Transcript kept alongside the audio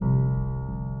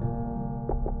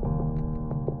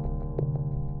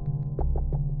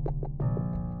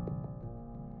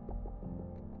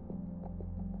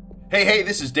Hey,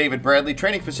 this is David Bradley,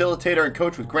 training facilitator and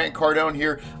coach with Grant Cardone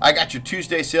here. I got your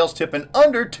Tuesday sales tip in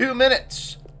under 2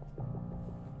 minutes.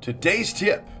 Today's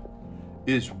tip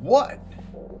is what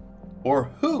or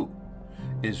who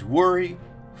is worry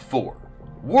for?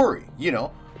 Worry,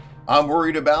 I'm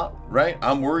worried about, right?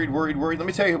 I'm worried. Let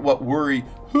me tell you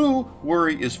who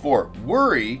worry is for.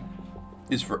 Worry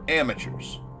is for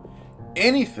amateurs.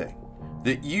 Anything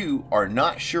that you are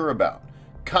not sure about,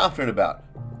 confident about,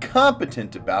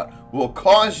 competent about will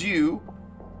cause you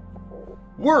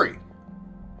worry.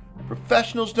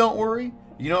 Professionals don't worry.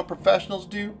 You know what professionals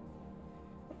do?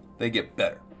 They get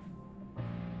better.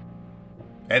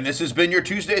 And this has been your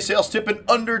Tuesday sales tip in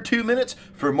under 2 minutes.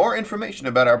 For more information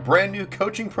about our brand new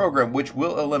coaching program, which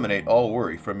will eliminate all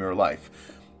worry from your life,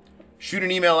 shoot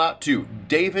an email out to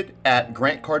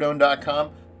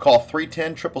david@grantcardone.com, call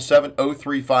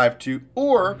 310-777-0352,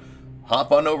 or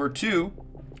hop on over to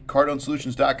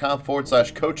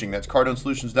cardonesolutions.com/coaching. That's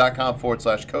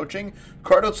cardonesolutions.com/coaching.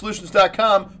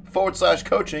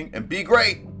 cardonesolutions.com/coaching, and be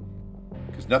great,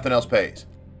 because nothing else pays.